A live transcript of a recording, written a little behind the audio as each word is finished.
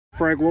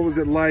Frank, what was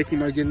it like,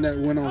 getting that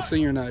win on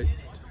senior night?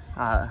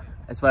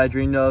 It's what I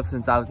dreamed of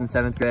since I was in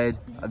 7th grade.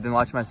 I've been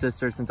watching my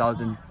sister since I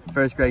was in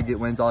 1st grade get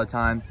wins all the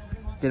time.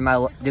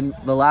 Getting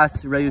the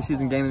last regular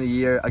season game of the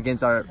year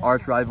against our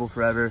arch rival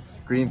forever,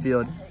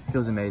 Greenfield,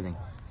 feels amazing.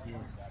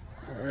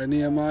 All right,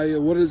 Nehemiah,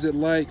 what is it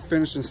like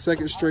finishing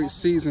 2nd straight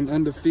season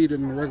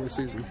undefeated in the regular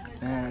season?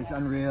 Man, it's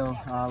unreal.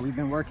 We've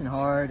been working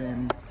hard,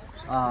 and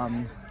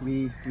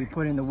we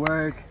put in the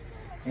work,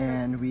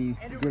 and we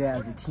did it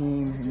as a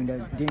team, and we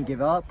didn't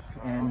give up,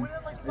 and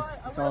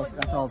that's all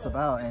it's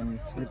about, and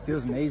it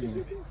feels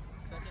amazing.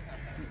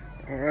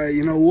 All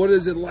right, what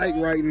is it like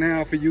right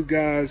now for you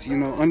guys,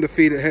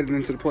 undefeated heading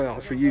into the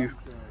playoffs for you?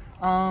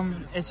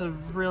 It's a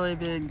really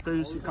big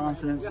boost of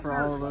confidence for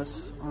all of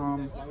us.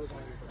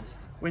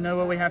 We know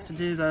what we have to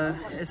do, though.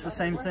 It's the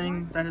same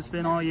thing that it's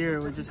been all year.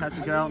 We just have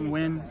to go out and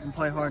win and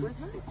play hard.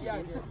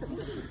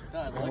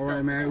 All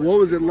right, man. What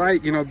was it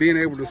like, being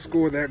able to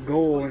score that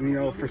goal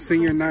and, for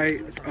senior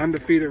night,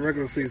 undefeated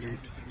regular season?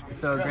 It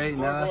felt great.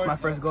 That's my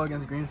first goal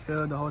against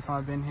Greenfield the whole time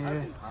I've been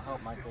here.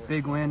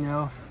 Big win,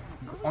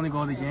 only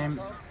goal of the game.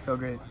 Felt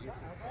great.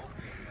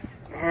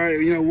 All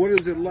right, what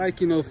is it like,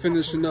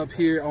 finishing up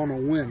here on a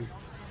win?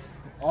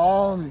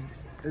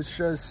 It's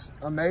just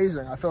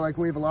amazing. I feel like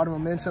we have a lot of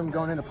momentum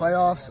going into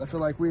playoffs. I feel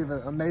like we have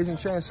an amazing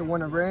chance to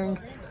win a ring,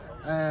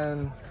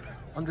 and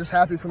I'm just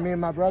happy for me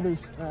and my brothers.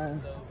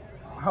 And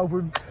I hope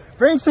we're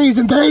ring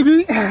season,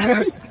 baby.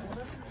 All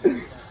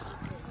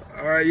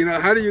right,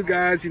 how do you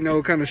guys,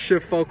 kind of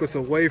shift focus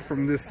away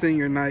from this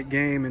senior night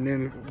game and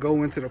then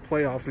go into the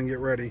playoffs and get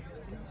ready?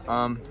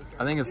 I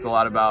think it's a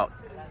lot about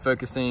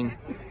focusing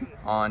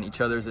on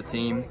each other as a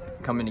team,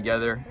 coming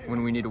together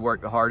when we need to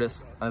work the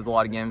hardest. There's a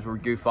lot of games where we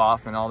goof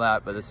off and all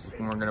that, but this is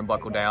when we're going to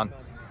buckle down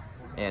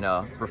and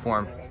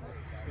perform.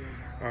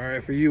 All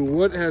right, for you,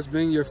 what has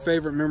been your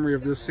favorite memory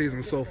of this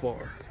season so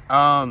far?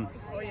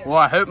 Well,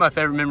 I hope my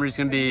favorite memory is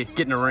going to be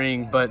getting a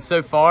ring, but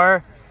so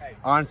far,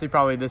 honestly,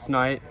 probably this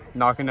night,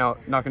 knocking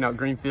out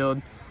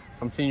Greenfield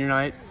on senior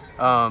night.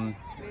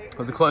 It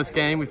was a close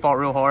game. We fought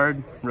real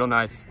hard, real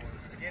nice.